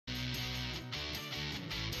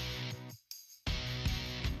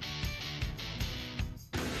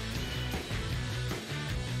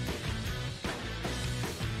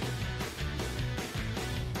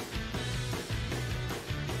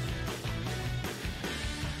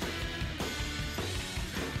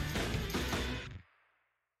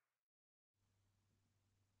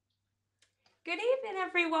Good evening,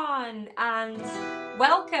 everyone, and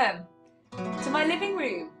welcome to my living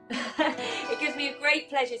room. It gives me a great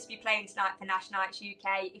pleasure to be playing tonight for Nash Nights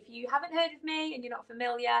UK. If you haven't heard of me and you're not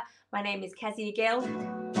familiar, my name is Kezia Gill,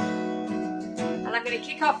 and I'm going to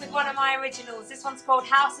kick off with one of my originals. This one's called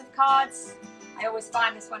House of Cards. I always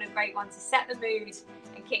find this one a great one to set the mood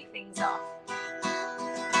and kick things off.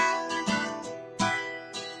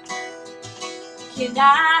 Can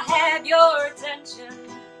I have your attention?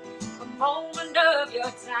 A moment of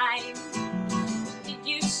your time. Did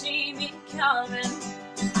you see me coming?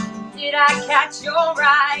 Did I catch your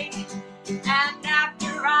eye? And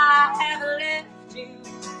after I have left you,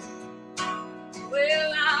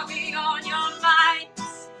 will I be on your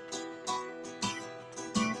minds?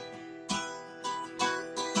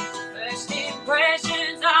 First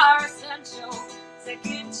impressions are essential.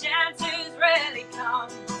 Second chances rarely come.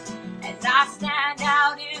 As I stand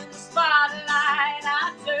out in the spotlight,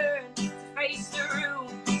 I turn to face the room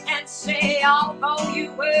and say, although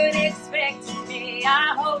you weren't expecting me,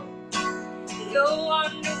 I hope you'll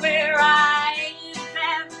wonder where I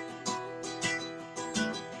am.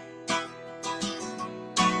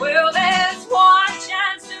 Well, there's one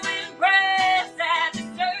chance to impress at the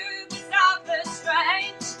surface of the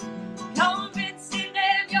strange, convincing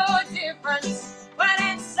them you're different, but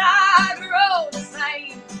inside we're all the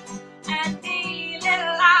same. And dealing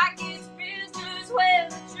like it's business when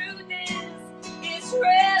the truth is, it's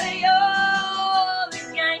really all a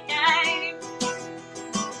game.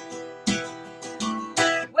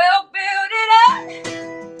 We'll build it up,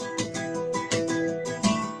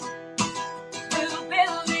 we'll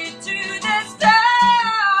build it to the stars,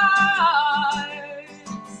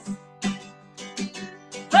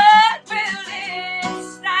 but will it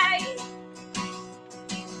stay?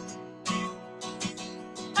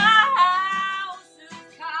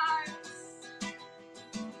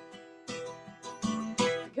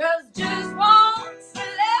 Cause just once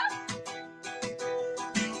left,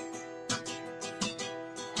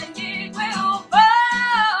 and it will fall.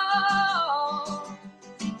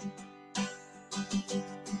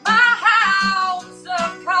 My house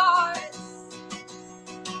of cards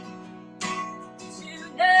to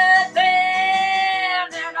nothing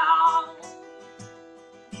at all.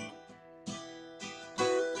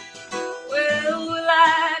 Will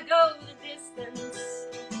I go the distance?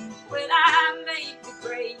 Will I make the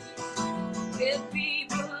grade? Will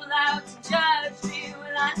people out to judge me?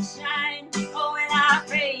 Will I shine or will I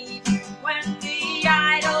fade? When the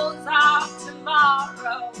idols of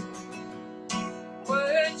tomorrow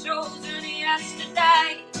were chosen yesterday,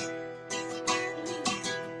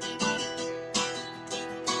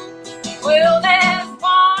 well, there's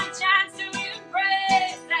one chance to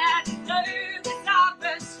embrace that surface of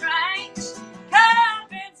the strange,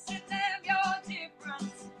 convincing them you're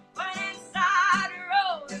different, but inside we're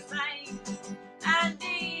all the same. And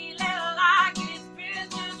dealing like it's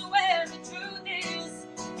business when the truth is,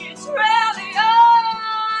 it's really all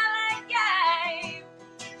a game.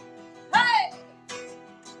 Hey!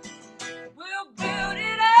 We'll build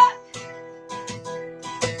it up,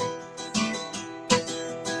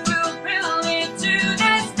 we'll build it to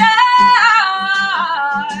the stars,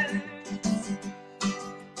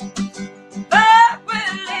 but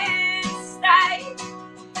will it stay?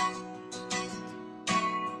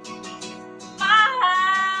 My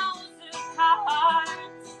house of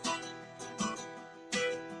cards,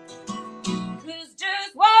 'cause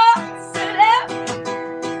just once left,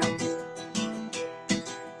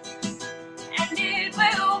 and it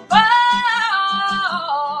will fall.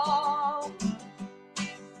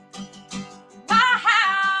 My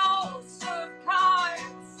house of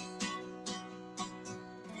cards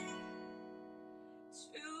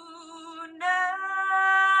to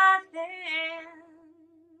nothing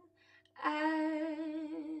at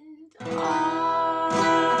all.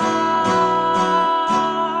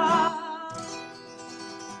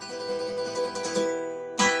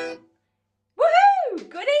 Woohoo!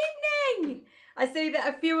 Good evening! I see that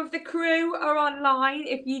a few of the crew are online.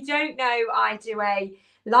 If you don't know, I do a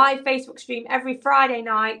live Facebook stream every Friday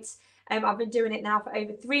night. I've been doing it now for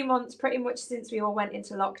over 3 months, pretty much since we all went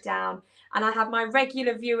into lockdown. And I have my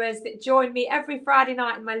regular viewers that join me every Friday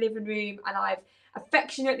night in my living room, and I've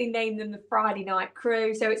affectionately named them the Friday Night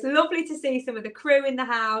Crew. So it's lovely to see some of the crew in the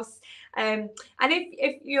house. And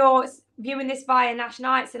if you're viewing this via Nash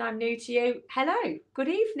Nights and I'm new to you, hello, good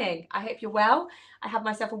evening. I hope you're well. I have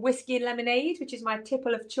myself a whiskey and lemonade, which is my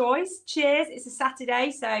tipple of choice. Cheers. It's a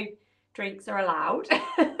Saturday, so drinks are allowed.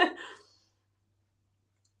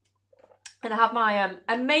 And I have my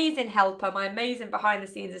amazing helper, my amazing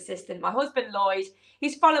behind-the-scenes assistant, my husband Lloyd.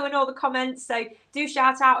 He's following all the comments, so do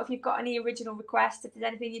shout out if you've got any original requests, if there's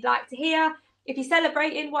anything you'd like to hear. If you're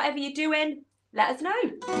celebrating, whatever you're doing, let us know.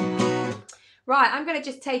 Right, I'm going to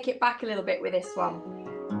just take it back a little bit with this one.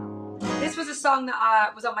 This was a song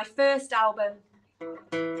that was on my first album.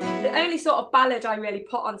 The only sort of ballad I really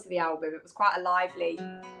put onto the album. It was quite a lively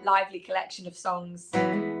collection of songs. But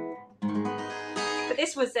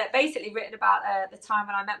this was basically written about the time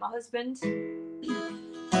when I met my husband.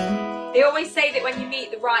 They always say that when you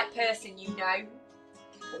meet the right person, you know.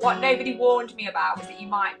 But what nobody warned me about was that you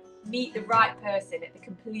might meet the right person at the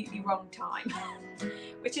completely wrong time.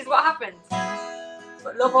 Which is what happened.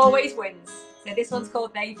 But love always wins. So this one's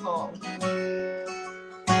called They Fall.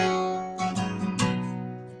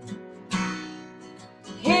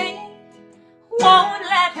 He won't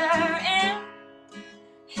let her in.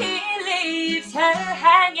 He leaves her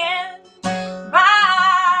hanging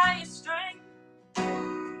by a string.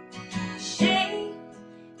 She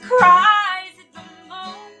cries at the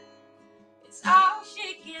moon. It's all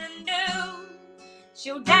she can do.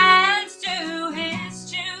 She'll dance to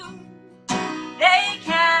his tune. They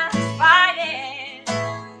can't fight it.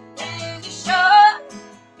 They're sure,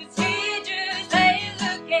 'cause he just ain't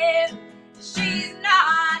looking. She's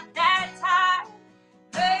not that type.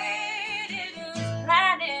 They didn't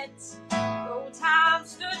plan it. No time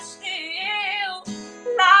stood still.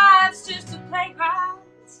 Life's just a playground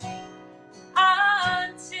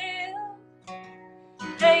until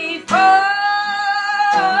they fall.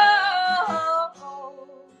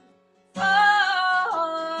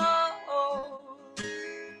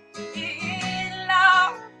 In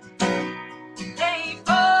love, they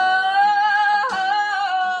fall.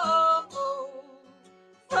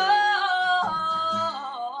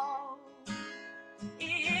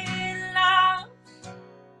 In love,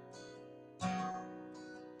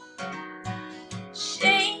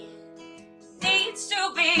 she needs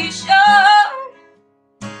to be sure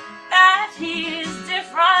that he's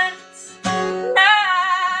different,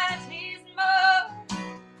 that he's more.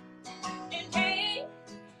 And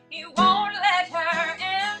he won't let her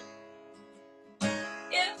in.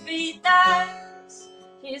 If he does,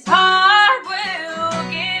 his heart will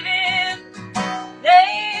give in.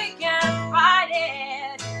 They can't fight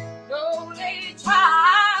it, though they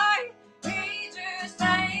try. He just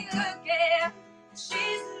ain't looking.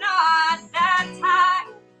 She's not that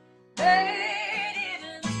type. They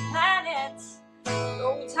didn't plan it.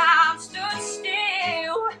 No time stood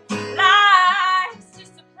still. Life's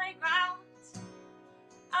just a playground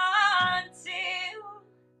until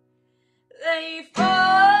they fall.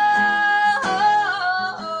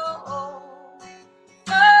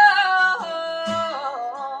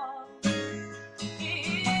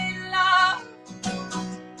 In love,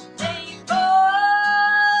 they fall.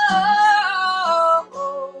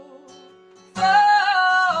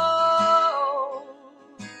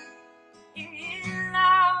 In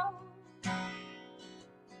love.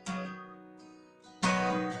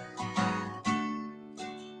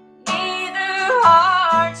 Neither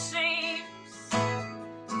heart seems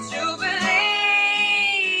to believe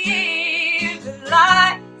the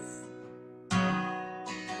lies.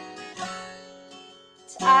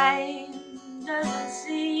 Time doesn't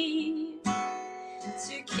seem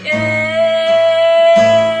to care.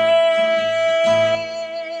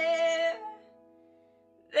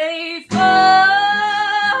 They fall.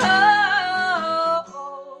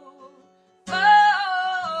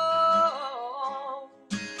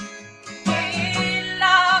 In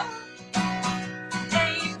love,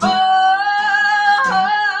 they fall.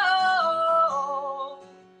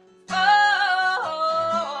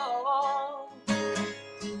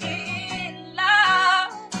 In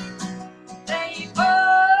love, they fall.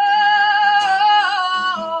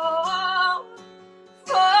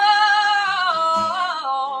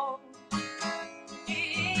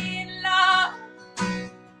 In love,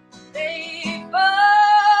 they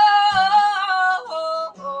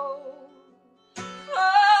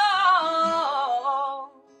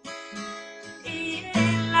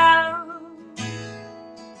in love.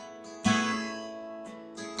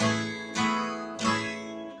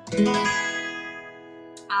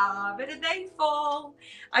 But did they fall?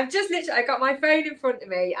 I got my phone in front of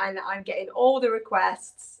me and I'm getting all the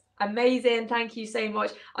requests. Amazing, thank you so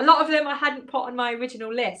much. A lot of them I hadn't put on my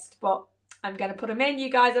original list, but I'm going to put them in. You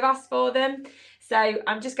guys have asked for them. So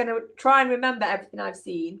I'm just going to try and remember everything I've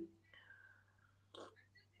seen.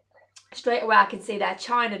 Straight away I can see there,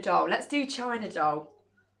 China Doll. Let's do China Doll.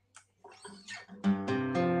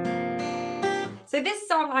 So this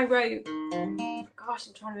song I wrote, gosh,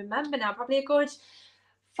 I'm trying to remember now, probably a good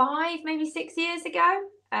 5, maybe 6 years ago.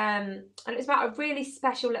 And it's about a really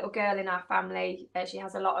special little girl in our family. She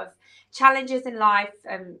has a lot of challenges in life.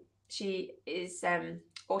 She is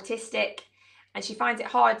autistic, and she finds it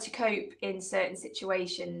hard to cope in certain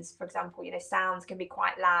situations. For example, sounds can be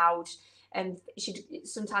quite loud, and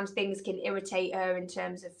sometimes things can irritate her in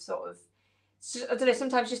terms of sort of, I don't know,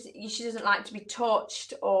 sometimes just she doesn't like to be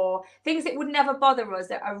touched, or things that would never bother us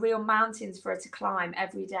that are real mountains for her to climb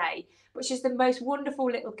every day. But she's the most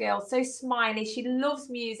wonderful little girl, so smiley. She loves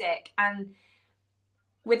music, and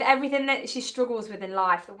with everything that she struggles with in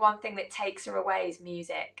life, the one thing that takes her away is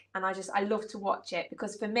music. And I love to watch it,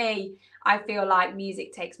 because for me, I feel like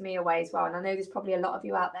music takes me away as well. And I know there's probably a lot of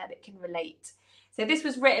you out there that can relate. So this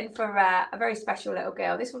was written for a very special little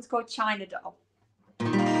girl. This one's called China Doll.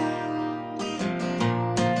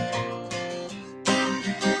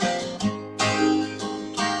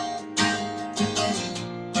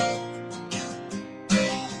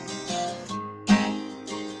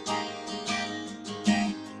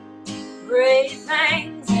 Great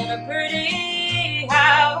things in a pretty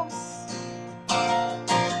house.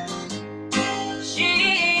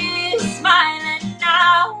 She's smiling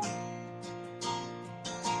now.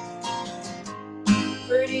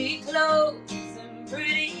 Pretty clothes and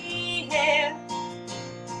pretty hair.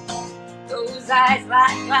 Those eyes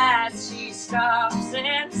like glass. She stops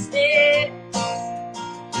and stares.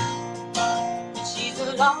 And she's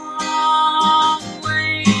a long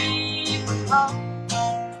way from home.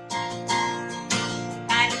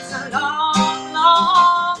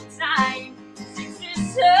 Long time since the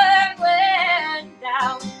sun went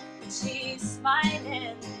down, but she's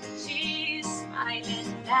smiling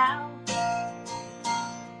now.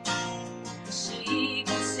 She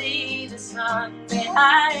can see the sun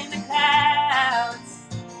behind the clouds.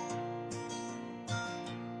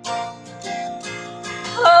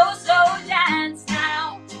 Oh, so dance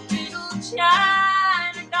now, little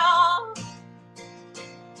China doll.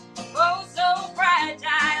 Oh, so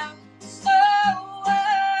fragile, so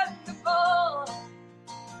wonderful.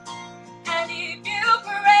 And if you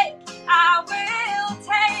break, I will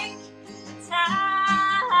take the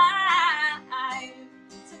time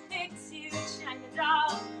to fix you, China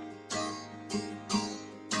doll.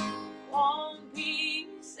 One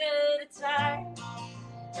piece at a time.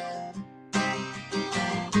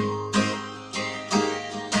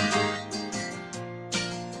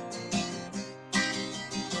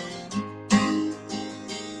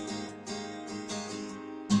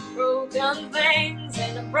 Broken things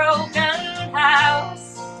in a broken house.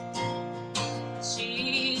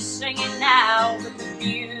 She's singing now, but the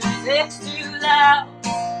music's too loud.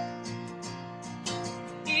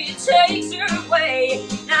 It takes her away,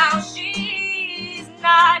 now she's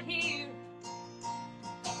not here.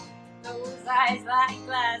 Those eyes like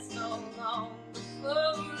glass, no longer full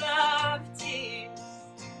of tears.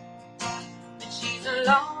 But she's a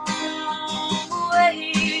long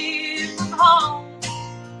way from home.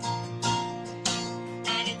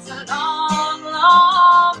 Long,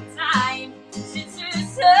 long time since her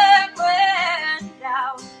sun went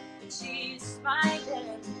down, but she's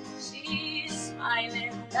smiling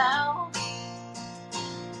now.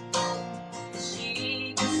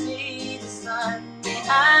 She can see the sun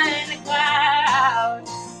behind the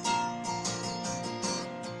clouds.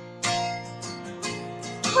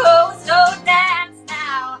 Oh, so dance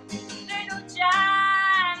now, little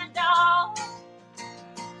China doll.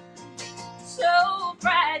 So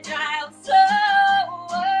fragile, so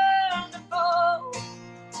wonderful.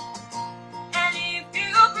 And if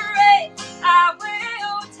you break, I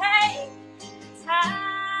will take the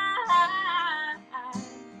time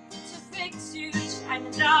to fix you,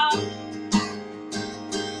 China doll.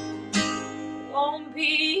 One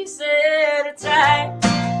piece at a time.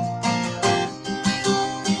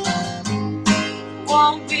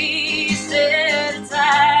 One piece at a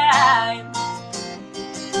time.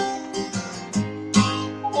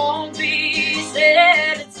 One piece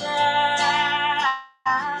at a time.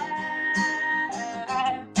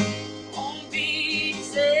 One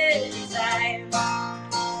piece at a time.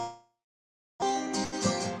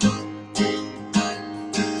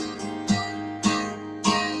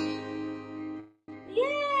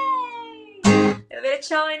 Yay! A bit of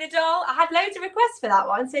China doll. I had loads of requests for that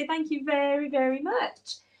one, so thank you very, very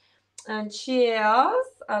much. And cheers,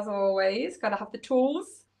 as always. Gotta have the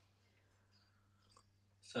tools.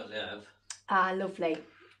 Certainly have. Ah, lovely.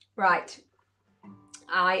 Right.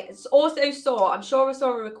 I also saw, I'm sure I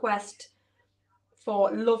saw a request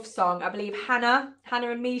for Love Song. I believe Hannah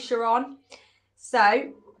and Misha are on. So,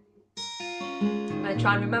 I'm going to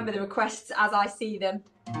try and remember the requests as I see them.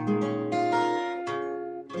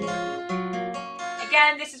 Again,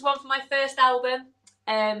 again, this is one from my first album.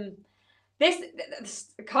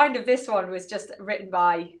 This one was just written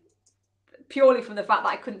by purely from the fact that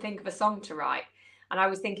I couldn't think of a song to write. And I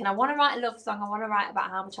was thinking, I want to write a love song. I want to write about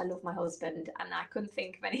how much I love my husband. And I couldn't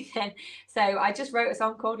think of anything. So I just wrote a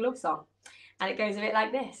song called Love Song. And it goes a bit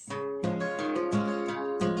like this.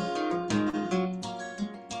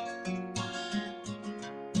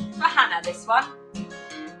 For Hannah, this one.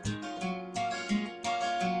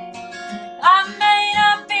 I may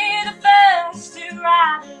not be the first to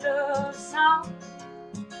write a love song.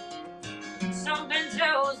 Something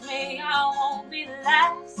tells me I won't be the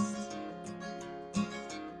last.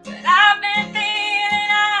 But I've been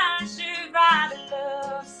feeling I should write a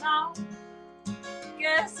love song.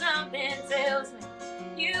 'Cause something tells me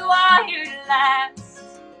you are here to last.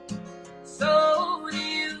 So do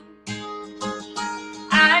you.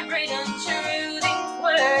 I've written true these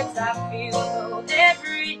words I feel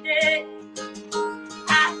every day.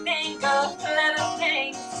 I think of clever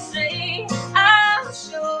things to say. I'm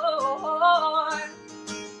sure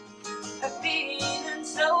a feeling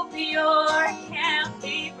so pure can't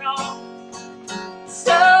be wrong.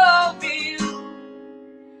 So pure,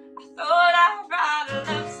 I thought I'd write a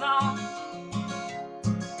love song.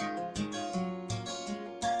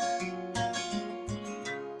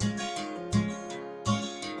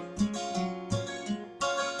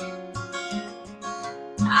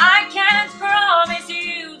 I can't promise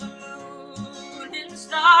you the moon and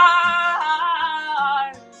stars.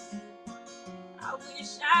 I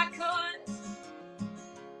wish I could.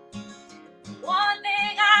 One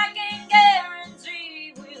thing I can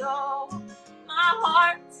guarantee with all my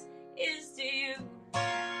heart is to you.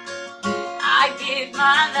 I give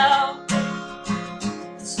my love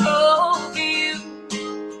so to you.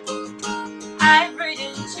 I've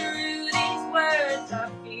written true these words I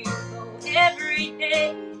feel every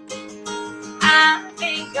day. I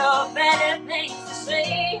think of better things to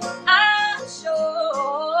say. I'm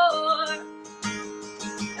sure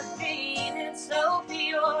a feeling so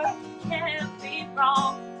pure can't be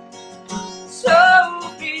wrong. So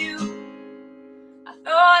pure, I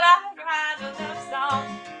thought I'd write a love song.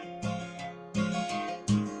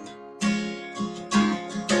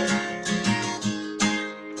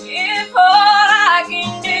 If all I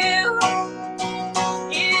can do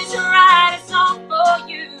is write a song for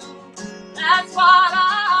you, that's what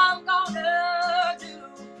I'm gonna do.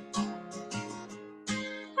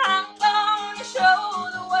 I'm gonna show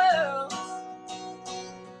the world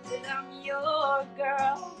that I'm your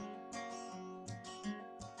girl.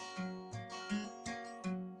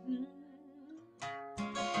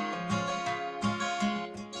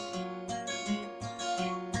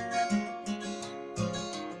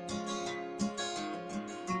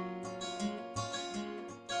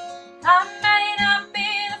 I may not be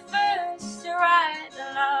the first to write a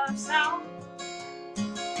love song.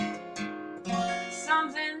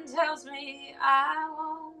 Something tells me I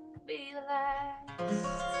won't be the last.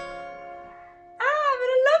 I'm in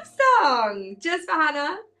a love song just for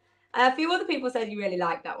Hannah. A few other people said you really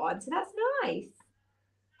liked that one, so that's nice.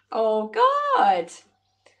 Oh, good.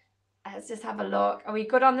 Let's just have a look. Are we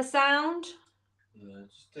good on the sound? I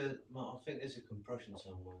think there's a compression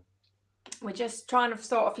somewhere. We're just trying to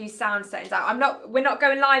sort a few sound settings out. We're not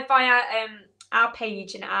going live via our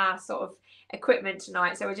page and our sort of equipment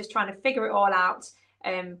tonight, so we're just trying to figure it all out.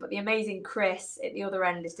 But the amazing Chris at the other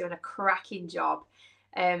end is doing a cracking job.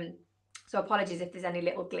 So apologies if there's any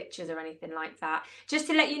little glitches or anything like that. Just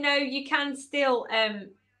to let you know, you can still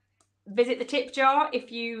visit the tip jar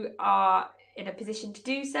if you are in a position to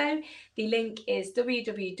do so. The link is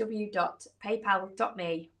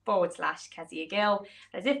www.paypal.me/Kezia Gill.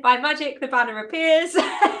 As if by magic, the banner appears. So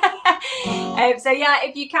yeah,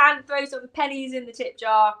 if you can throw some pennies in the tip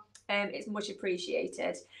jar, it's much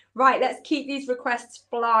appreciated. Right, let's keep these requests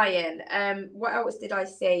flying. What else did I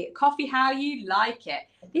say? Coffee How You Like It.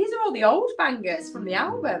 These are all the old bangers from the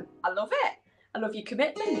album. I love it. I love your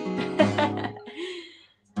commitment.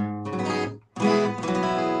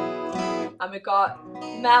 And we've got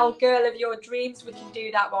Mel, Girl of Your Dreams. We can do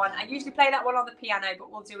that one. I usually play that one on the piano, but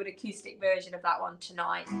we'll do an acoustic version of that one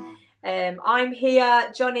tonight. I'm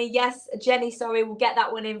Here, Johnny. Yes, Jenny, sorry, we'll get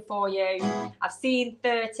that one in for you. I've seen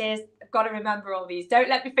 30s. I've got to remember all these. Don't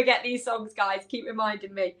let me forget these songs, guys. Keep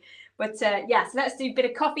reminding me. But yes, let's do a bit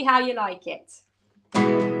of Coffee How You Like It.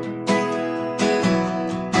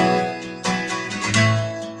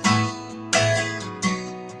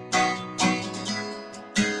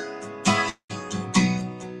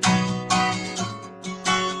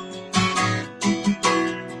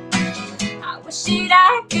 Shit,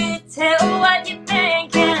 I could tell what you're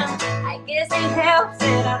thinking. I guess it helps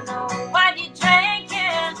that I know what you're drinking.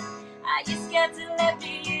 scared to let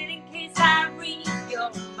me in case I read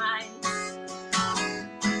your mind.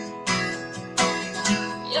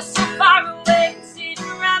 You're so far away, sitting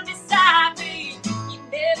right beside me. You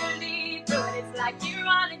never leave, but it's like you're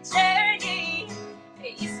on a journey.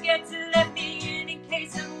 You're scared to let me in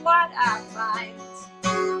case of what I find.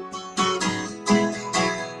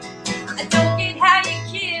 I don't get how you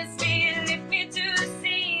kiss me and lift me to the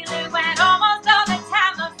ceiling when almost all the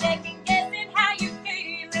time I'm second guessing how you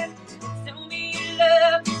feeling. Tell me you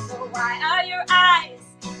love me, so why are your eyes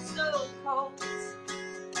so cold?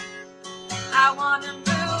 I wanna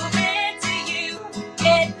move into you,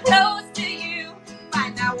 get close to you,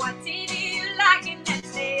 find out what TV you like and then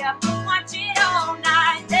stay up and watch it all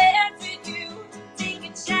night. Dance with you, take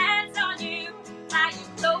a chance on you, tie your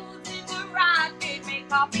clothes in the right fit, make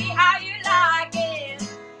coffee how you like it.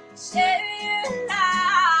 Share your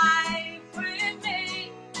life with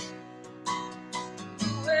me, the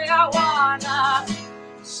way I wanna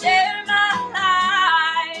share my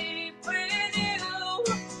life with you.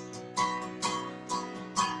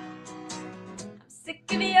 I'm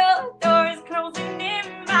sick of your doors closing in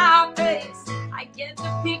my face. I get the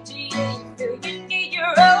picture, yeah, you feel you need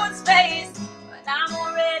your own space, but I'm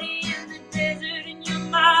already in the desert and you're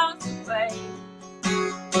miles away.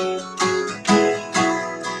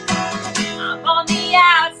 I'm on the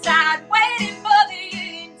outside waiting for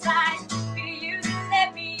the inside, for you to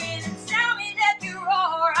let me in and tell me that you're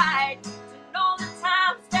alright. And all the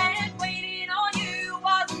time spent waiting on you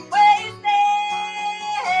wasn't wasted.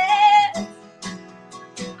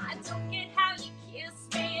 I don't get how you kiss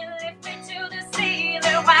me and lift me to the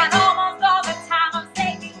ceiling when almost all the time I'm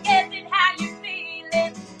second guessing how you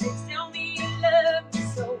feeling. You tell me you love me,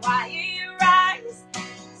 so why are your eyes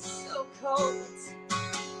so cold?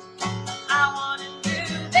 I wanna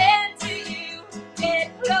move into you, get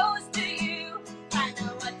close to you, find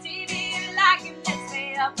out what TV you like and then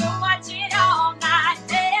stay up and watch it all night.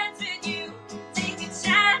 Dance with you, take a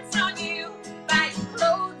chance on you, buy your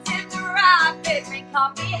clothes in the right fit, make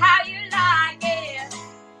coffee how you like it.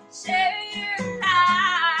 Share your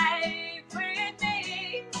life with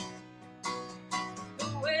me, the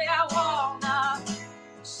way I wanna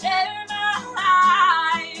share my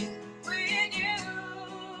life with you.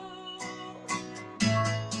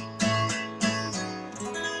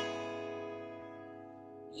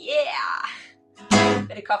 Yeah.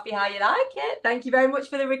 Bit of coffee how you like it. Thank you very much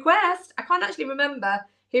for the request. I can't actually remember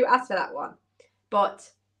who asked for that one,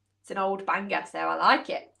 but it's an old banger, so I like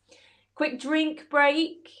it. Quick drink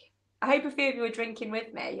break. I hope a few of you are drinking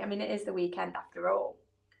with me. I mean, it is the weekend after all.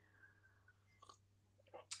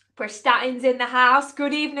 Prestatins in the house.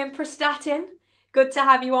 Good evening, Prestatin. Good to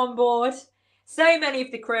have you on board. So many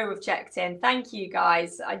of the crew have checked in. Thank you,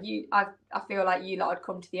 guys. I feel like you lot would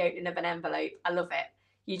come to the opening of an envelope. I love it.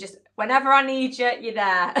 You just, whenever I need you, you're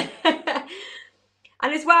there.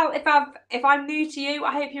 And as well, if I'm new to you,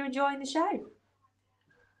 I hope you're enjoying the show.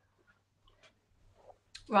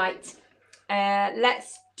 Right.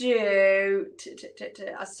 Let's do.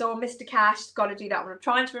 I saw Mr. Cash. Got to do that one. I'm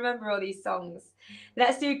trying to remember all these songs.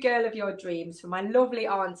 Let's do Girl of Your Dreams for my lovely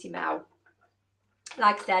Auntie Mel.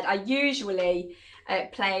 Like I said, I usually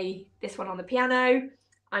play this one on the piano.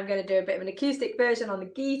 I'm going to do a bit of an acoustic version on the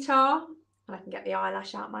guitar. And I can get the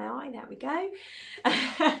eyelash out my eye. There we go.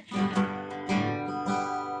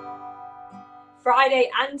 Friday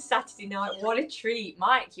and Saturday night. What a treat.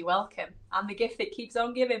 Mike, you're welcome. I'm the gift that keeps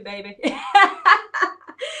on giving, baby.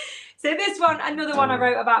 So this one, another one I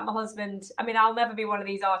wrote about my husband. I mean, I'll never be one of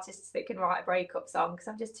these artists that can write a breakup song because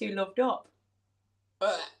I'm just too loved up.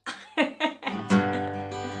 But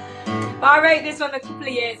I wrote this one a couple of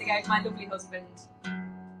years ago for my lovely husband.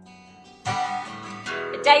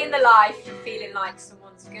 A day in the life of feeling like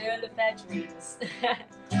someone's girl of their dreams.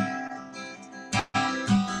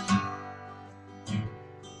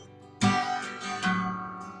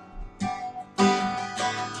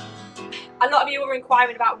 A lot of you were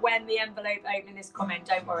inquiring about when the envelope opening is coming.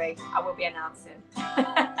 Don't worry, I will be announcing.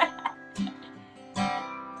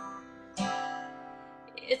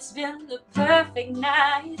 It's been the perfect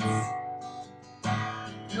night.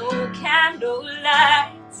 No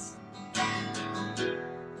candlelight.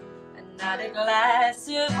 Not a glass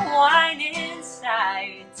of wine in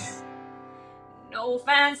sight. No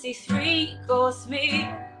fancy three-course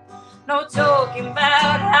meal. No talking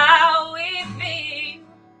about how we feel.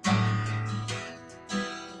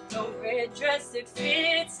 No red dress that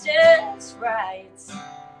fits just right.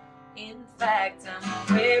 In fact, I'm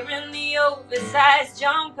wearing the oversized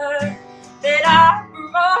jumper that I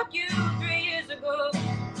brought you 3 years ago.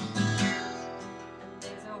 And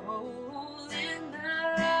there's a hole in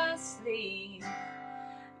the sleeve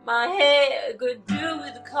My hair could do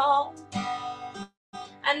with a comb,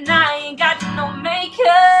 and I ain't got no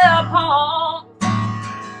makeup on,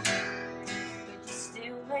 but you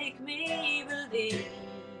still make me believe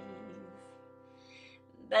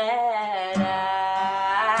that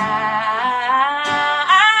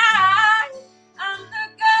I'm the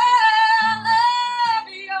girl of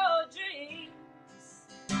your dreams.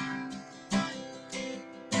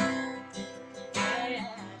 And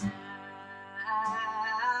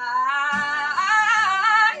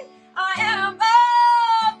I am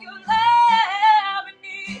all you'll ever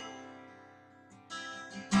need.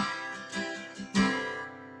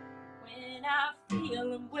 When I feel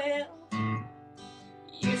unwell,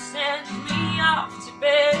 you send me off to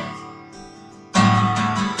bed.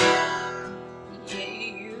 Yeah,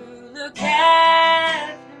 you look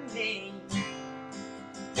after me.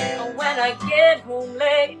 And when I get home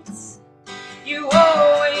late, you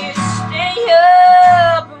always stay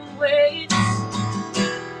up and wait.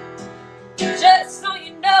 Just so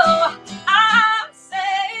you know, I'm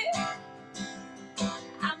safe,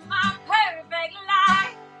 and my perfect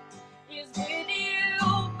life is with you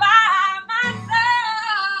by my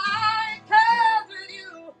side. 'Cause with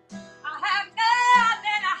you, I have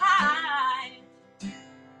nothing to hide.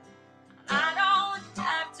 I don't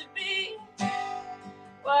have to be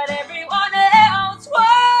what everyone else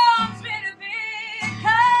wants me to be.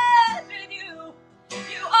 'Cause with you,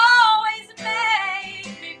 you always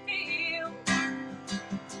make me feel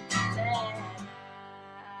that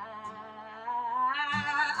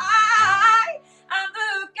I'm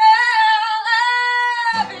the girl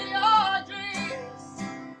of your dreams.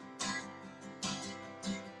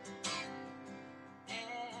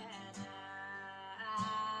 And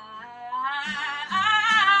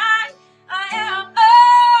I am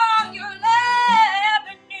all you'll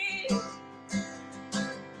ever need.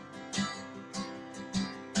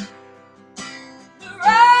 The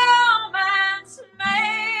romance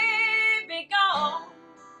may be gone,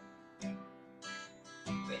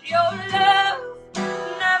 but your love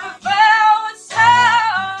never felt so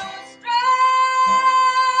strong.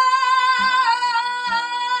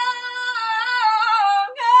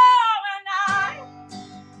 Oh, and I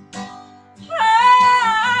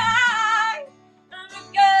am the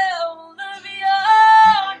girl of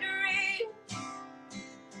your dreams.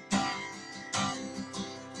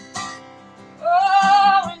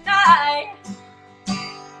 Oh, and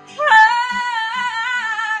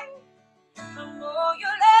I'm all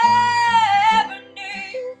you'll ever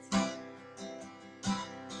need.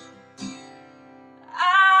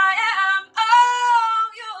 I am all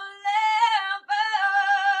you'll ever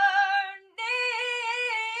need.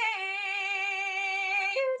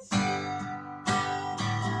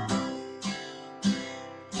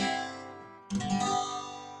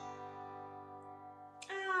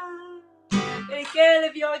 The girl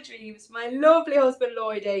of your dreams, my lovely husband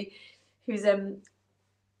Lloydie, who's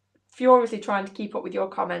furiously trying to keep up with your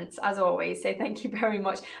comments as always, so thank you very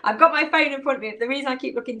much. I've got my phone in front of me. The reason I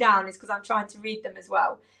keep looking down is because I'm trying to read them as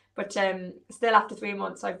well, but still after 3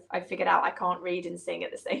 months I've figured out I can't read and sing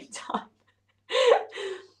at the same time.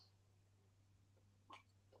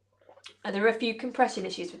 Are there a few compression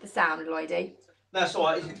issues with the sound, Lloydie? That's all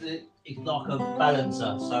right. It's like a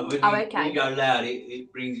balancer, so when you go loud,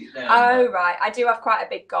 it brings it down. Oh, right. I do have quite a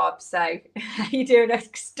big gob, so you're doing a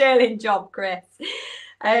sterling job, Chris.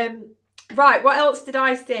 Right, what else did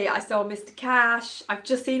I see? I saw Mr. Cash. I've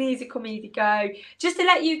just seen Easy Come, Easy Go. Just to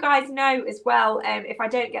let you guys know as well, if I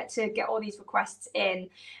don't get to get all these requests in,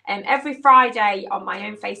 every Friday on my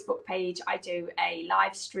own Facebook page, I do a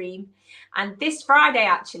live stream. And this Friday,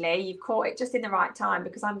 actually, you've caught it just in the right time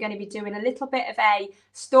because I'm going to be doing a little bit of a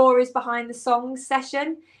stories behind the songs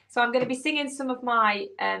session. So I'm going to be singing some of my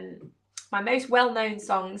my most well-known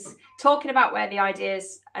songs, talking about where the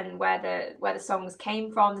ideas and where the songs came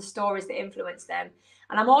from, the stories that influenced them.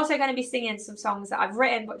 And I'm also going to be singing some songs that I've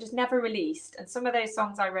written but just never released. And some of those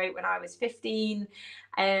songs I wrote when I was 15.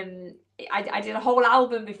 I did a whole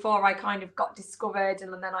album before I kind of got discovered,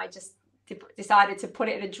 and then I just decided to put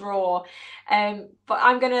it in a drawer. But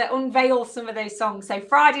I'm going to unveil some of those songs. So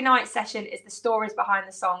Friday night session is the stories behind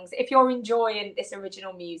the songs, if you're enjoying this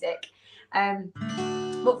original music.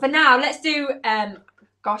 But for now, let's do,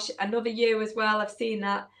 gosh, Another You as well. I've seen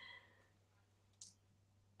that.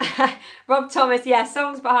 Rob Thomas, yeah,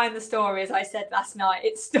 songs behind the stories, I said last night.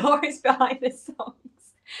 It's stories behind the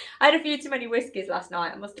songs. I had a few too many whiskies last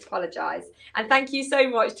night. I must apologise. And thank you so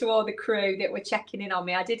much to all the crew that were checking in on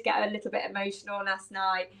me. I did get a little bit emotional last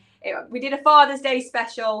night. We did a Father's Day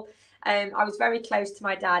special. I was very close to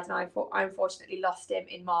my dad, and I unfortunately lost him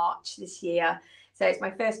in March this year. So it's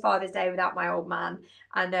my first Father's Day without my old man,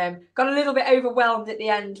 and got a little bit overwhelmed at the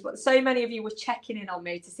end. But so many of you were checking in on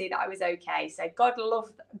me to see that I was okay. So God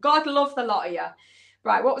love the lot of you.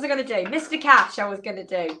 Right, what was I going to do? Mr. Cash, I was going to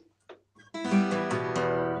do.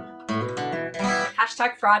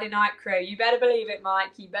 Hashtag Friday Night Crew. You better believe it,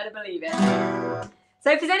 Mike. You better believe it.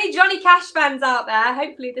 So if there's any Johnny Cash fans out there,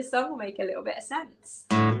 hopefully this song will make a little bit of sense.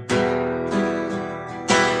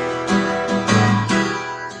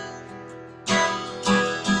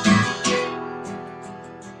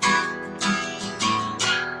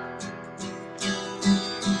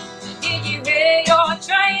 Did you hear your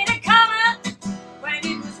train a-coming when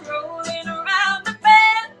it was rolling around the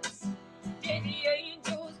bends? Did the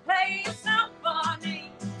angels play a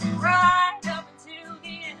symphony right up until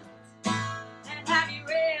the end? And have you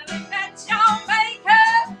really met your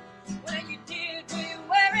maker? When you did, were you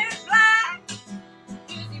wearing black?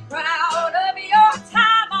 Is he proud of your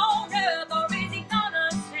time on earth, or is he gonna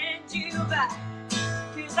send you back?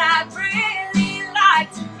 'Cause I'd really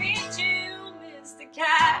like to meet you, Mr.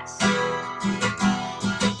 Cash.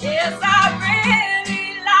 Yes, I'd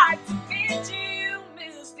really like to meet you,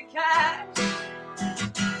 Mr. Cash.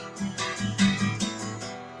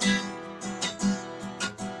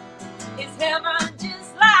 Is heaven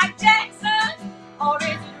just like Jackson, or is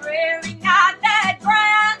it really not that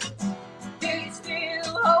grand? Do you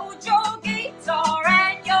still hold your guitar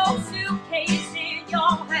and your suitcase in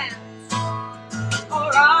your hands?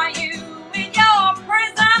 Or are you in your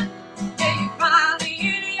prison? Are you finally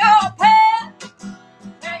in your pen?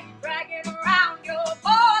 Are you dragging around your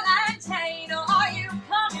ball and chain, or are you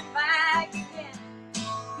coming back again?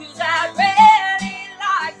 'Cause I'd really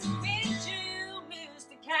like to meet you,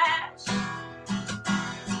 Mr. Cash.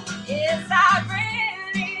 Yes, I'd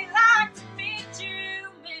really like to meet you,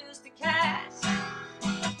 Mr. Cash.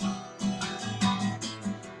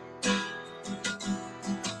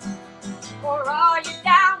 Or are you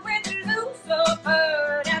down with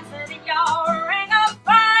Lucifer, dancing in your ring of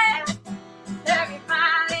fire? Have you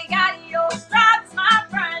finally got your stripes, my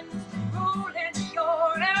friend, ruling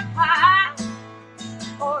your empire?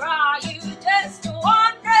 Or are you just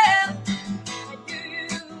wondering, do you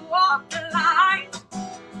walk the line?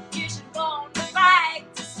 You should go back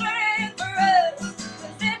to sleep for us,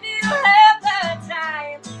 'cause if you have the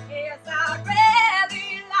time, yes, I'd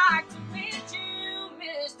really like to meet you,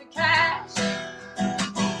 Mr. Cash.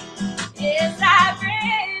 Yes, I'd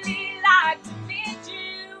really like to meet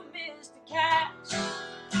you, Mr. Cash.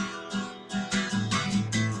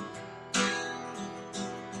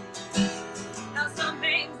 Now some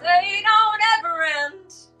things they don't ever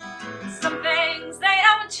end, some things they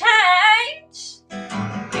don't change.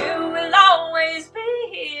 You will always be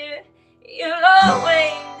here, you'll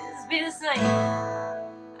always be the same.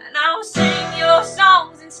 And I'll sing your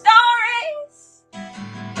songs and stories,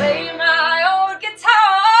 play my old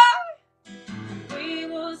guitar. We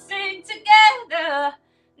will sing together,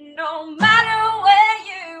 no matter where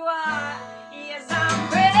you are. Yes, I'm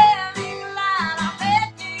really glad I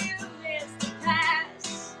met you, Mr. Cash.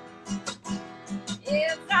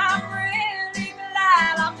 Yes, I'm really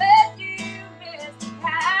glad I met you, Mr.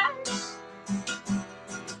 Cash.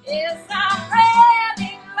 Yes, I'm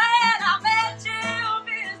really glad I met you,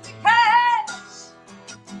 Mr. Cash.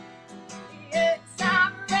 Yes,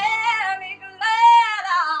 I'm really glad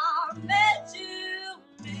I met you,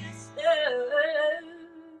 Mr.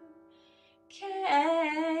 Cash.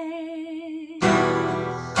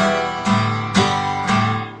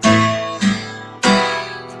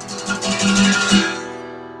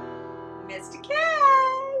 Mr.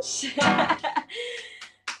 Cash.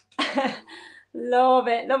 Love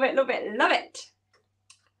it, love it, love it, love it.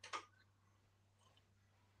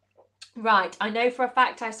 Right, I know for a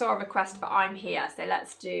fact I saw a request for I'm Here, so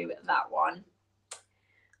let's do that one.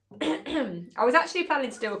 I was actually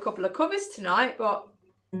planning to do a couple of covers tonight, but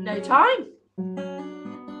no time.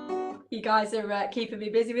 You guys are keeping me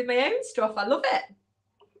busy with my own stuff. I love it.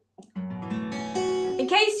 In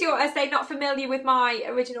case you're, as I say, not familiar with my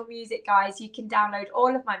original music, guys, you can download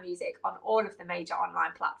all of my music on all of the major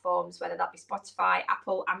online platforms, whether that be Spotify,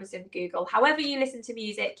 Apple, Amazon, Google. However you listen to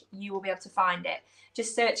music, you will be able to find it.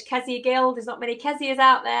 Just search Kezia Gill. There's not many Kezias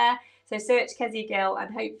out there, so search Kezia Gill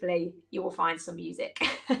and hopefully you will find some music.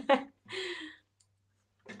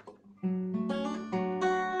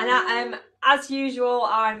 And as usual,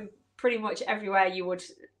 I'm pretty much everywhere you would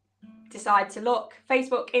decide to look.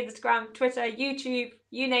 Facebook, Instagram, Twitter, YouTube,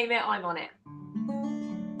 you name it, I'm on it.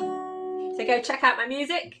 So go check out my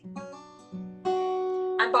music.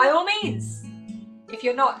 And by all means, if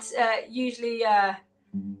you're not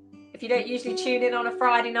if you don't usually tune in on a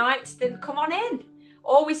Friday night, then come on in.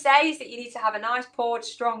 All we say is that you need to have a nice poured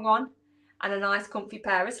strong one and a nice comfy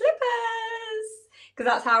pair of slippers, because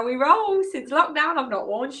that's how we roll. Since lockdown, I've not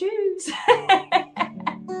worn shoes.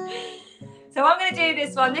 So I'm going to do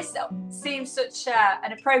this one. This seems such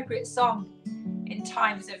an appropriate song in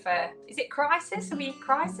times of, is it crisis? Are we in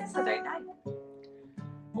crisis? I don't know.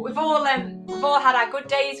 But we've all had our good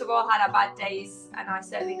days, we've all had our bad days, and I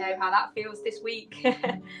certainly know how that feels this week.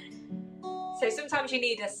 So sometimes you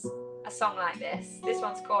need a song like this. This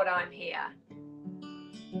one's called I'm Here.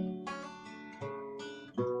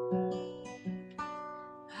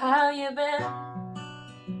 How you been?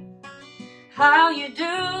 How you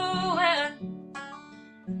doing?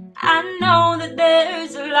 I know that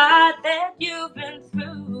there's a lot that you've been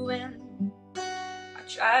through, and I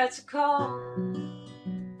tried to call,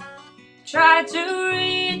 tried to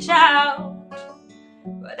reach out,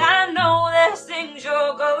 but I know there's things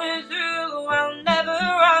you're going through I'll never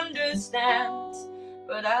understand.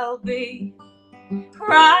 But I'll be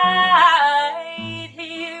right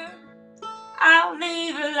here. I'll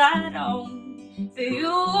leave a light on for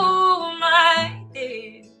you, my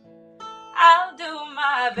dear. I'll do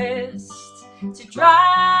my best to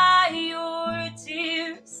dry your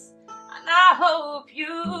tears, and I hope you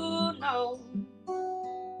know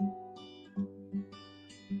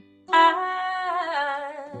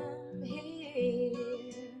I'm here.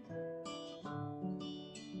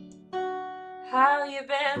 How you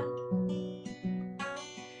been?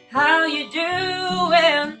 How you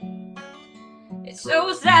doing? It's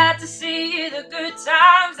so sad to see the good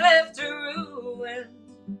times left to ruin.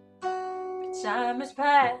 But time has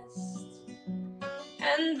passed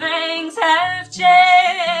and things have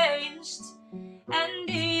changed, and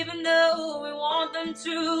even though we want them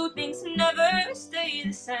to, things never stay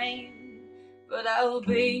the same. But I'll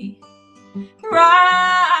be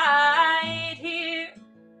right here.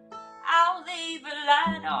 I'll leave a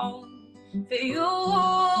light on for you,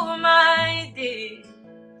 my dear.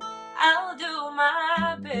 I'll do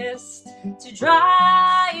my best to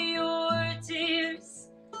dry your tears,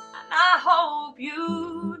 and I hope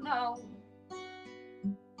you know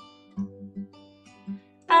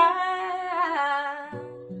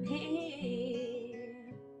I'm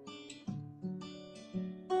here.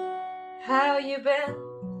 How you been?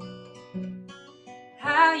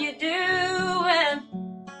 How you doing?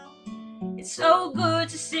 It's so good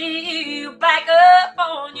to see you back up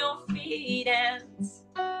on your feet, and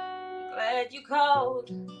I'm glad you called.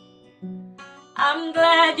 I'm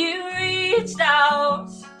glad you reached out,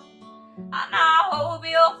 and I hope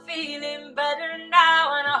you're feeling better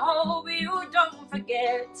now, and I hope you don't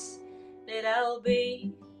forget that I'll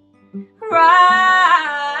be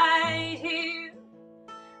right here.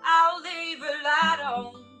 I'll leave a light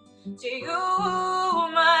on to you,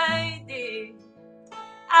 my dear.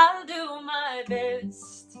 I'll do my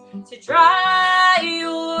best to dry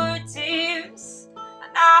your tears,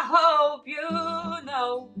 and I hope you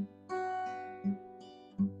know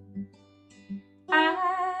I'm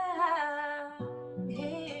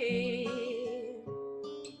here.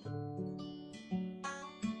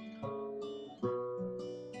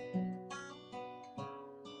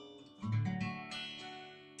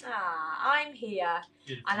 I'm here.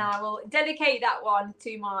 And I will dedicate that one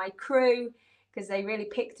to my crew, because they really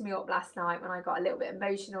picked me up last night when I got a little bit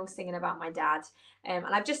emotional singing about my dad. And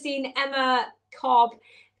I've just seen Emma Cobb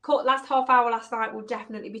last half hour last night. Will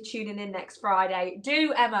definitely be tuning in next Friday.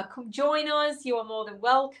 Do, Emma, come join us. You are more than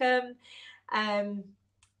welcome.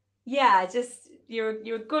 Yeah, just you're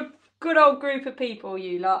a good old group of people,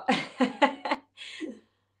 you lot.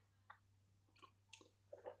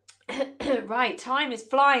 Right, time is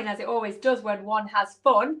flying as it always does when one has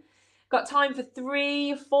fun. Got time for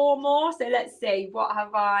 3, 4 more. So let's see, what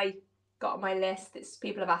have I got on my list that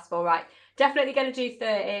people have asked for? Right, definitely going to do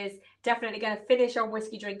 30s. Definitely going to finish on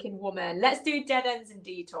Whiskey Drinking Woman. Let's do Dead Ends and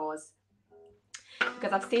Detours,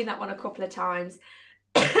 because I've seen that one a couple of times.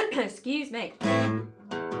 Excuse me.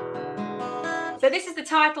 So this is the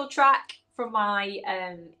title track from my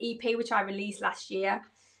EP, which I released last year.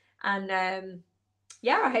 And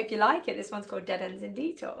yeah, I hope you like it. This one's called Dead Ends and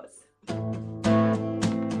Detours.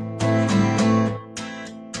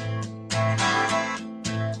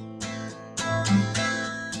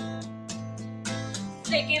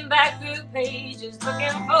 Flicking back through pages, looking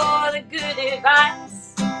for the good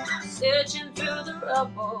advice, searching through the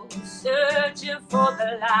rubble, searching for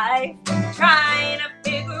the light, trying to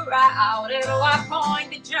figure out at what point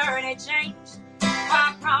the journey changed.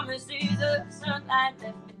 My promises of sunlight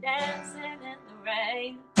left me dancing in the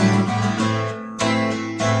rain.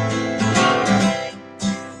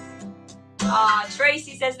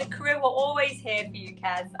 Tracy says the crew are always here for you,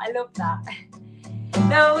 Kez. I love that.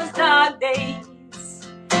 those dark days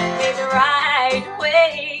in the right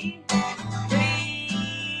way.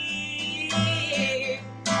 Please.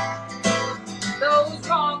 Those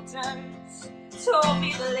wrong turns told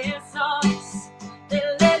me the lessons they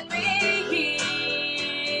let me hear.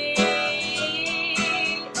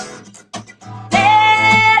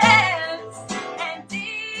 Dead ends and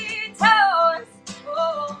detours,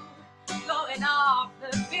 oh, going off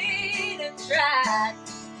the beaten track.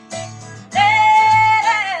 Dead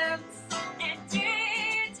ends and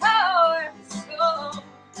detours, oh,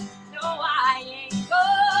 no, I ain't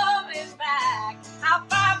going back. I'll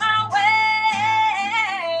find my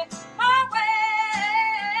way, my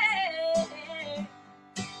way.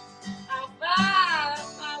 I'll find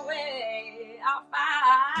my way, I'll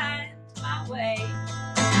find my way.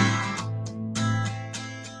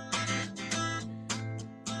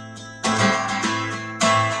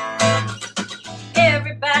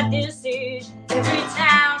 Every bad decision, every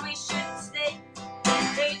town we should stay,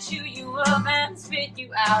 they chew you up and spit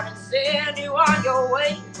you out and send you on your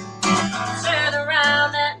way. Turn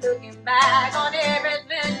around and looking back on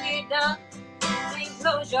everything you've done. Then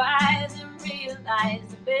close your eyes and realize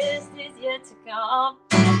the best is yet to come.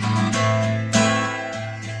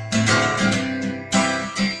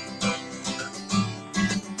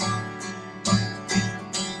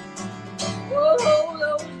 Oh,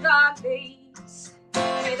 those dark days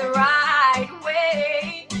made the right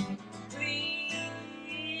way. Please.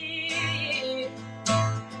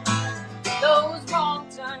 Those wrong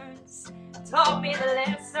turns taught me the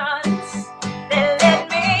lessons they let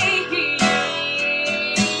me hear.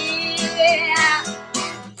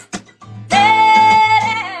 Dead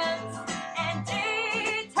ends and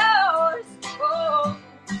detours, oh,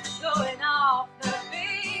 going off the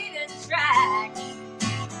beaten track.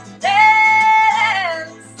 Dead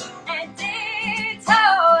ends and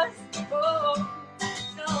detours, oh,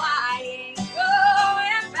 no, I ain't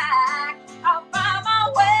going back. I'll find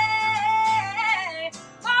my way,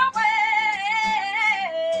 my way.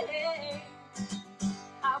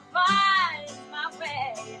 I'll find my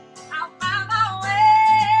way, I'll find my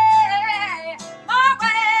way, my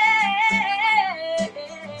way.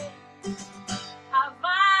 I'll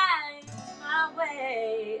find my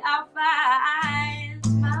way, I'll find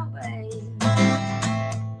my way.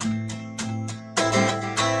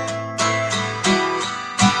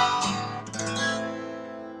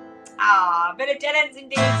 Ah, bit of dead ends and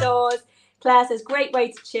detours. Claire says, great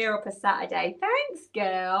way to cheer up a Saturday. Thanks,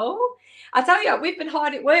 girl. I tell you, we've been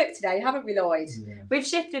hard at work today, haven't we, Lloyd? Yeah. We've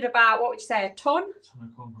shifted about, what would you say, a ton?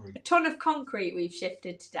 A ton of concrete we've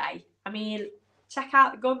shifted today. I mean, check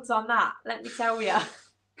out the guns on that, let me tell you.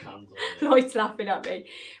 Lloyd's laughing at me.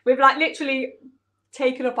 We've like literally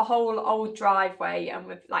taken up a whole old driveway, and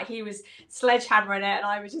with like he was sledgehammering it and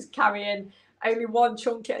I was just carrying only one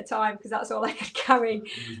chunk at a time because that's all I could carry.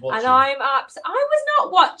 And I was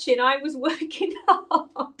not watching, I was working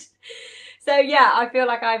hard. So yeah, I feel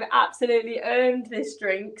like I've absolutely earned this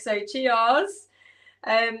drink. So cheers.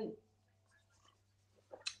 I'm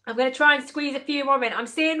going to try and squeeze a few more in. I'm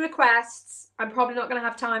seeing requests. I'm probably not going to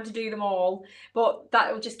have time to do them all, but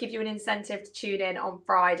that will just give you an incentive to tune in on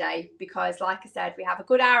Friday because, like I said, we have a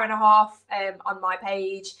good hour and a half on my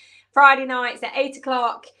page. Friday nights at 8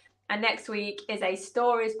 o'clock, and next week is a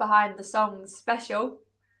Stories Behind the Songs special.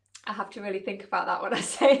 I have to really think about that when I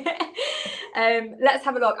say it. Let's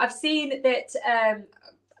have a look. I've seen that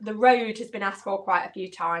the road has been asked for quite a few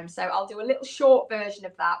times, so I'll do a little short version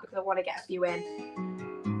of that because I want to get a few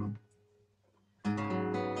in.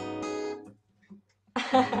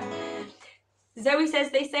 Zoe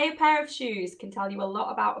says, they say a pair of shoes can tell you a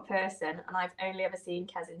lot about a person, and I've only ever seen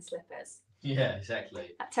Kez in slippers. Yeah,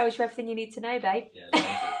 exactly. That tells you everything you need to know, babe. Yeah,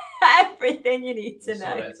 everything you need to know.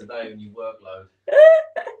 Saw that today when you workload.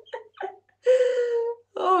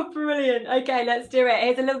 Oh, brilliant. Okay, let's do it.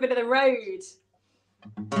 Here's a little bit of the road.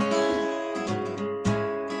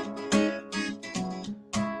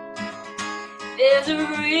 There's a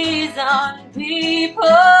reason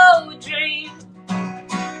people dream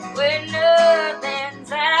when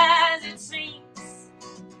nothing's as it seems.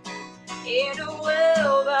 In a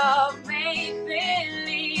world of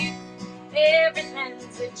make-believe,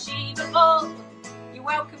 everything's achievable. You're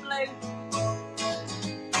welcome, Lou.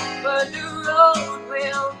 But the road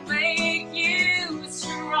will make you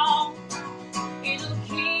strong. It'll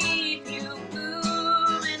keep you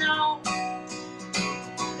moving on.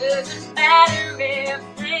 Doesn't matter if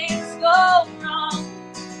things go wrong.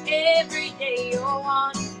 Every day you're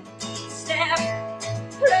one step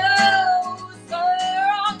closer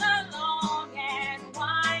on the long and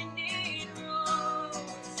winding road,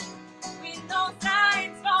 with no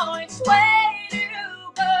signs for which way to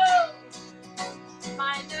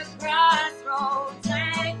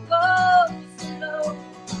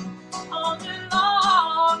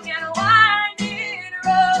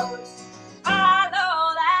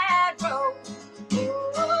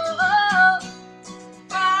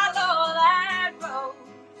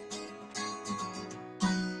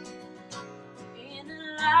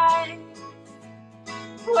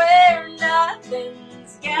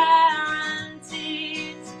nothing's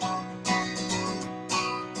guaranteed.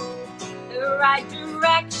 The right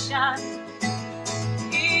direction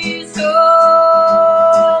is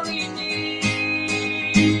all you need,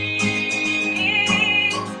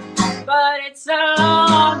 but it's a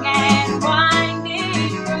long and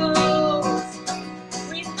winding road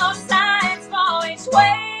with no signs for which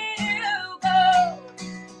way to go.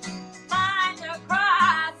 Find the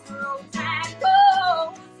crossroads and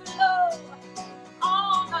go slow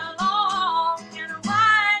on the long and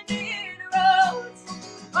winding road.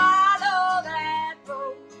 Follow that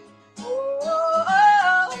road. Oh, oh,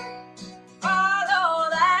 oh. Follow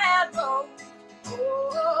that road. Oh,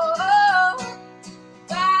 oh, oh.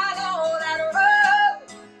 Follow that road.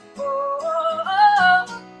 Oh, oh, oh.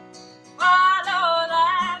 Follow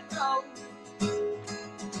that road.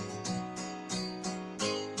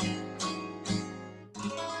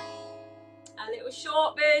 A little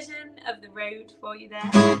short version of the road for you there.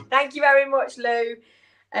 Thank you very much, Lou.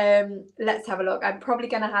 Let's have a look. I'm probably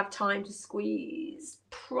going to have time to squeeze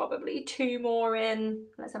probably 2 more in.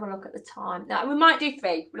 Let's have a look at the time. No, we might do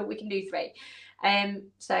 3. Look, we can do 3.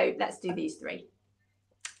 So let's do these 3.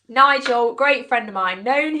 Nigel, great friend of mine,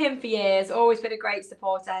 known him for years, always been a great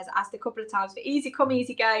supporter, has asked a couple of times for Easy Come,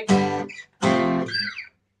 Easy Go.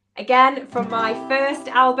 Again, from my first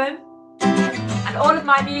album, and all of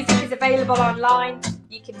my music is available online.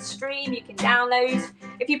 You can stream, you can download.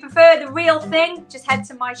 If you prefer the real thing, just head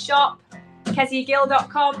to my shop,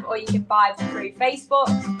 keziagill.com, or you can buy them through Facebook.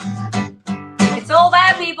 It's all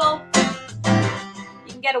there, people.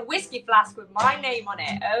 You can get a whiskey flask with my name on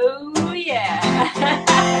it. Oh, yeah.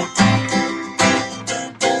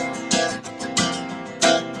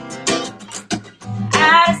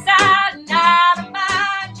 Out of sight and out of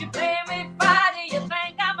mind, you play me Friday, you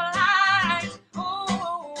think I'm alive.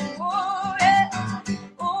 Oh, yeah.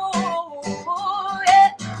 Oh, yeah.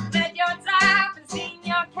 Met your type and seen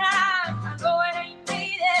your kind. I know it ain't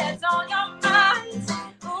me that's on your mind.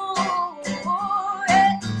 Oh,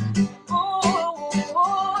 yeah.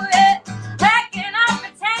 Oh, yeah. Packing up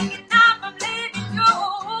and taking off, I'm leaving you.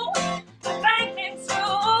 I'm thinking so.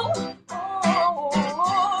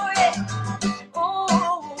 Oh, yeah.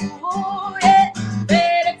 Oh, yeah.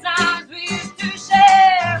 Better times we used to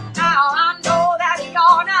share. Now I know that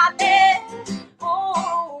you're not there.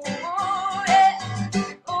 Oh, yeah.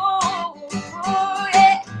 Oh,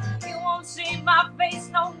 yeah. You won't see my face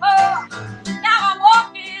no more. Now I'm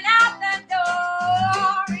walking out the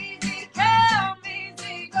door. Easy come,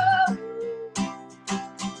 easy go.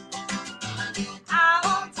 I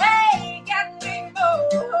won't take anymore.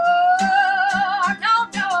 No,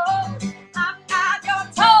 no, I'm not your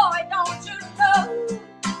toy, don't you know?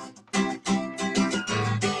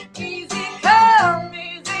 Easy come,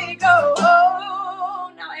 easy go.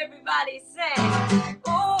 Now everybody sing.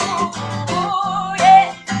 Oh, yeah.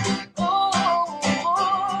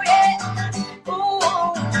 Oh, yeah.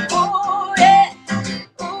 Oh, yeah.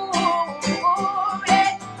 Oh, yeah.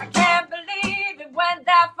 I can't believe it went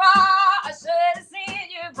that far. I should have seen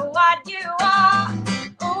you for what you are.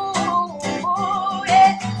 Oh,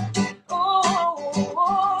 yeah.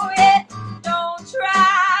 Oh, yeah. Don't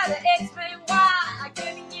try to explain why. I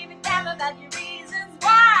couldn't even gather that your reasons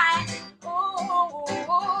why.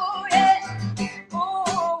 Oh, yeah.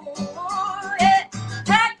 Oh, yeah.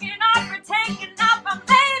 Packing up or taking off, I'm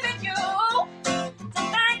leaving you. To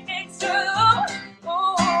think things through.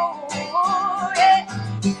 Oh, yeah.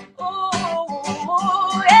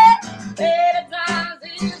 Oh, yeah. Better times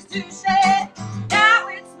they used to share. Now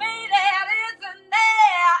it's me that isn't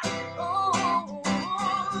there. Oh,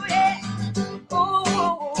 yeah.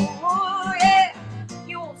 Oh, yeah.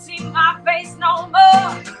 You won't see my face no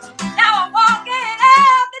more. Now I'm walking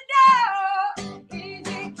out the door.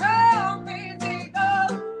 Easy come, easy go.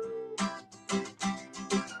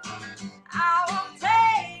 I won't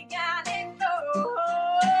take anymore.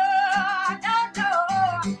 No, no,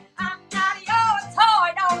 I'm not your toy,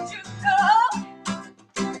 don't you know?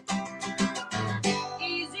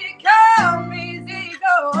 Easy come, easy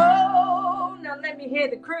go. Now let me hear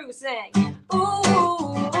the crew sing.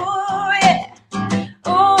 Ooh, yeah.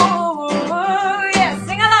 Ooh, yeah.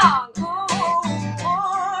 Sing along. Ooh,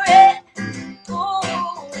 yeah. Ooh,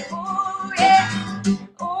 yeah.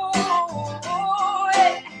 Ooh,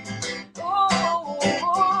 yeah. Oh,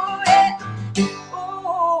 yeah.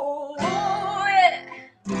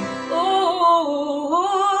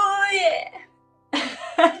 Oh, yeah.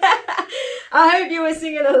 I hope you were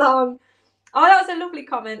singing along. Oh, that was a lovely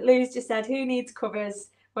comment. Lou's just said, who needs covers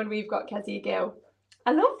when we've got Kezia Gill?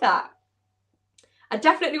 I love that. I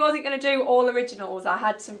definitely wasn't going to do all originals. I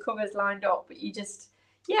had some covers lined up, but you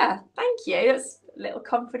Yeah, thank you. That's a little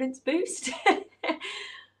confidence boost.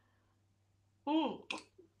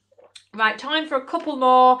 Right, time for a couple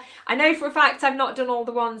more. I know for a fact I've not done all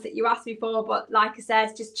the ones that you asked me for, but like I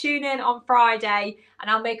said, just tune in on Friday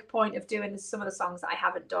and I'll make a point of doing some of the songs that I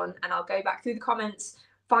haven't done, and I'll go back through the comments,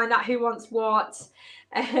 find out who wants what.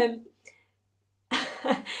 I hope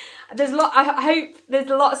there's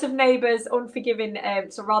lots of neighbours, forgiving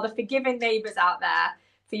neighbours out there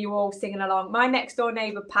for you all singing along. My next door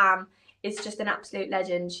neighbour Pam is just an absolute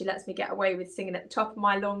legend. She lets me get away with singing at the top of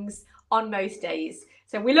my lungs on most days.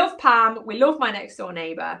 So we love Pam, we love my next door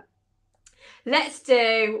neighbour. We're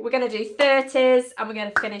going to do 30s and we're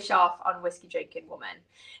going to finish off on Whiskey Drinking Woman.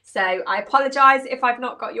 So I apologise if I've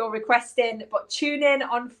not got your request in, but tune in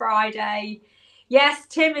on Friday. Yes,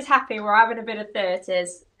 Tim is happy we're having a bit of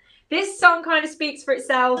 30s. This song kind of speaks for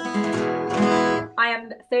itself. I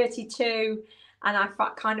am 32 and I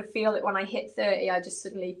kind of feel that when I hit 30, I just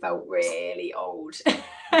suddenly felt really old. Look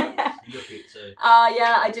it too.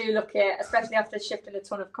 Yeah, I do look it, especially after shifting a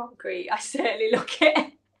ton of concrete. I certainly look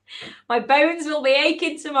it. My bones will be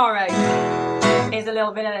aching tomorrow. Here's a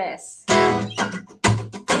little bit of this. I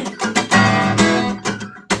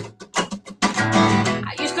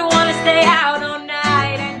used to want to stay out all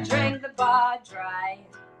night and drink the bar dry.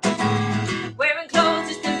 Wearing clothes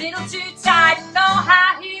just a little too tight. No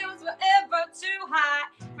high heels were ever too high.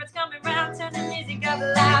 Friends coming round, turning music up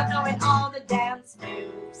loud, knowing all the dance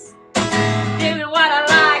moves. Doing what I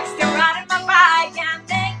like, still riding my bike and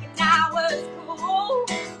thinking I was cool.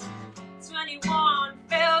 21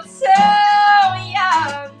 felt so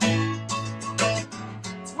young.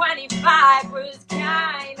 25 was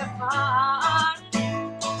kind of fun.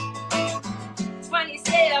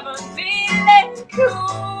 27 feeling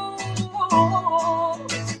cool.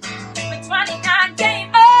 But 29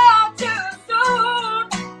 came all too soon.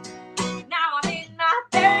 Now I'm in my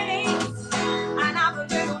 30s and I'm a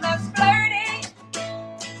little less flirty.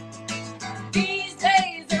 These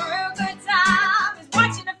days a real good time is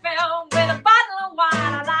watching a film with a bottle of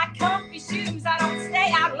wine. I like comfy shoes, I don't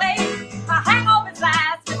stay out late. My hangovers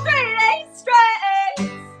last for 3 days straight.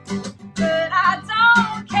 But I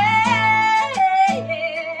don't care.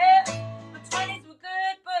 My 20s were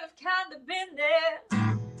good, but I've kind of been there.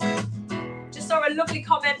 Just saw a lovely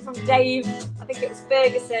comment from Dave, I think it was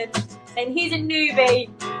Ferguson, saying he's a newbie,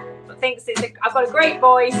 but thinks I've got a great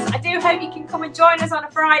voice. I do hope you can come and join us on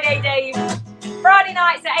a Friday, Dave. Friday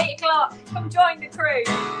nights at 8 o'clock. Come join the crew.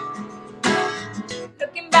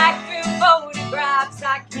 Looking back through photographs,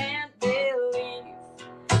 I can't believe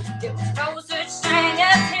there was no such thing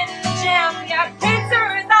as hitting the gym. Your pizza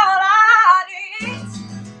is all I'd eat.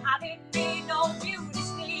 I didn't need no beauty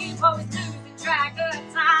sleep. I was losing track of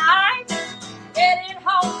time. Getting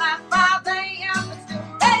home at 5 a.m. but still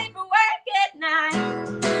ready for work at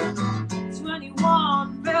 9.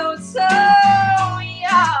 21 felt so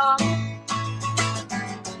young.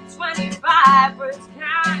 25 was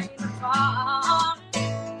kind of fun.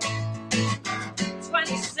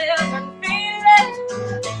 27 feeling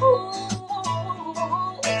cool.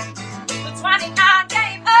 The 29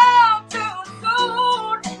 came all too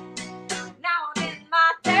soon. Now I'm in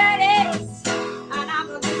my 30s and I'm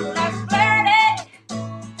a little less flirty.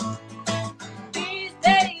 These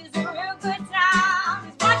days a real good time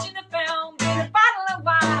is watching a film with a bottle of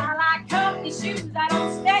wine. I like comfy shoes, I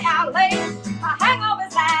don't stay out late. My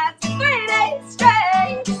hangovers last 3 days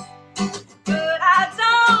straight. But I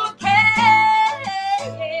don't care.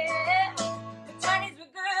 The 20s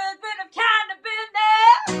were good, but I've kind of been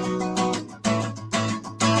there.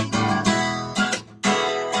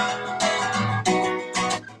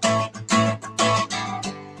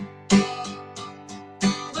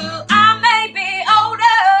 Well, I may be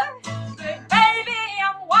older, but baby,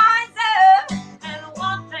 I'm wiser. And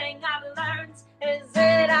one thing I've learned is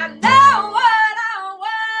that I know what I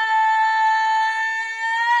want.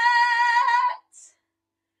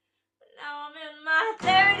 Now I'm in my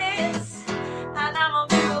 30s, and I'm a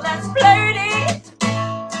little less flirty.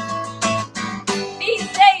 These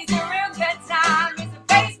days a real good time is a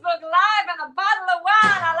Facebook Live and a bottle of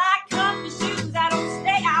wine. I like comfy shoes, I don't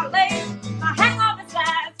stay out late. My hangovers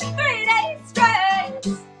last 3 days straight.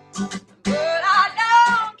 But I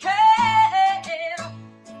don't care.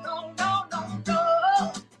 No, no, no, no.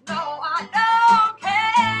 No, I don't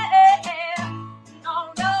care. No,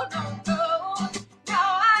 no, no, no. No,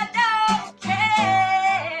 I don't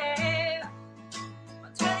care. My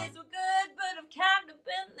 20s were good, but I've kind of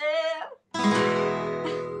been there.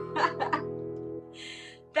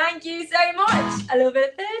 Thank you so much. A little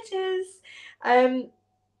bit of 30s.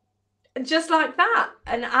 just like that,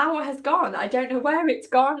 an hour has gone. I don't know where it's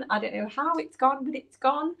gone. I don't know how it's gone, but it's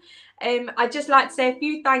gone. I'd just like to say a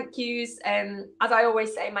few thank yous. As I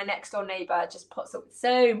always say, my next door neighbour just puts up with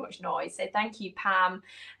so much noise. So thank you, Pam.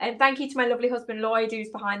 And thank you to my lovely husband, Lloyd, who's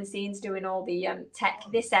behind the scenes doing all the tech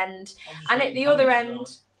this end. And at the other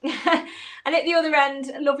end, and at the other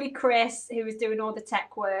end, lovely Chris, who was doing all the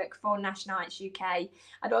tech work for Nash Nights UK.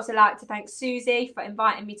 I'd also like to thank Susie for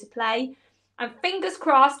inviting me to play. And fingers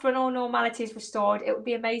crossed, when all normality is restored, it would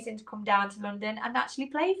be amazing to come down to London and actually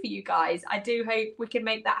play for you guys. I do hope we can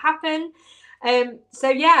make that happen. So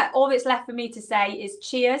yeah, all that's left for me to say is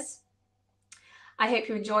cheers. I hope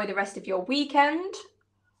you enjoy the rest of your weekend.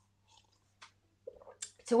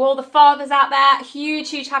 To all the fathers out there,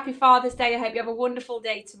 huge happy Father's Day. I hope you have a wonderful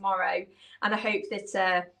day tomorrow. And I hope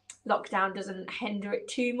that lockdown doesn't hinder it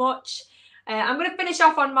too much. I'm going to finish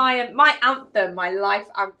off on my anthem, my life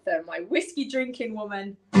anthem, my whiskey drinking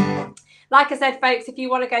woman. Like I said, folks, if you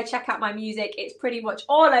want to go check out my music, it's pretty much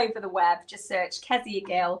all over the web. Just search Kezia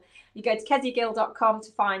Gill. You go to keziagill.com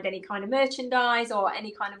to find any kind of merchandise or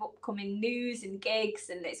any kind of upcoming news and gigs,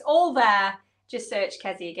 and it's all there. Just search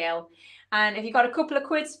Kezia Gill. And if you've got a couple of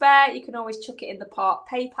quid spare, you can always chuck it in the pot.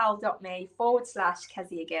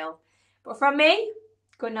 paypal.me/Kezia Gill. But from me,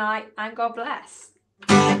 good night and God bless.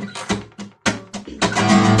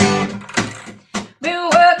 Been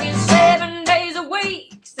working 7 days a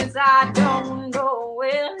week since I don't know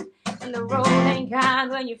when. And the road ain't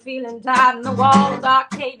kind when you're feeling tired and the walls are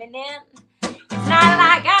caving in. It's not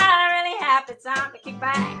like I really have the time to kick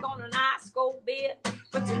back on an ice cold beer.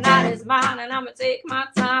 But tonight is mine and I'm gonna take my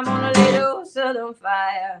time on a little Southern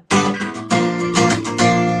fire. Ooh,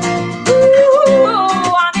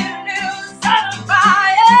 I need a little Southern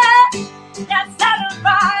fire. That Southern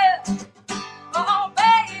fire. Oh,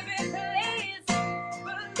 baby, please,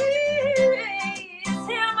 please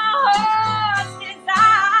hear my heart's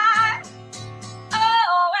desire.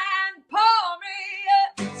 Oh, and pour me a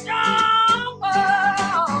strong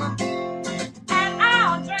one, and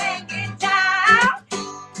I'll drink it down.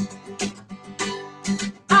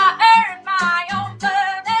 I earned my own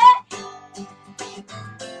money,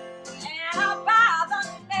 and I'll buy the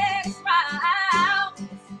next round.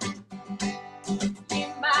 You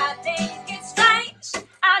might think it's strange,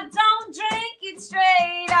 I don't drink it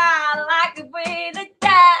straight. I like it with a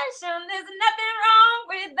dash, and there's nothing wrong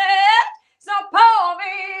with that. So pour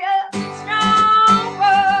me a strong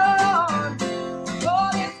one for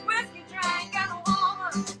this whiskey drinking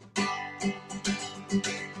woman.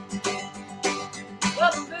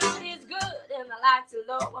 Well, the mood is good and the lights are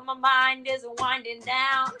low, and my mind is winding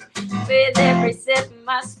down. With every sip,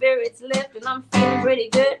 my spirits lift, and I'm feeling pretty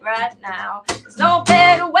good right now. There's no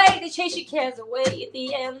better way to chase your cares away at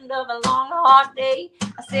the end of a long, hard day.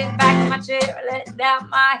 I sit back in my chair and let down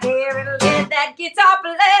my hair and let that guitar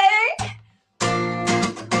play.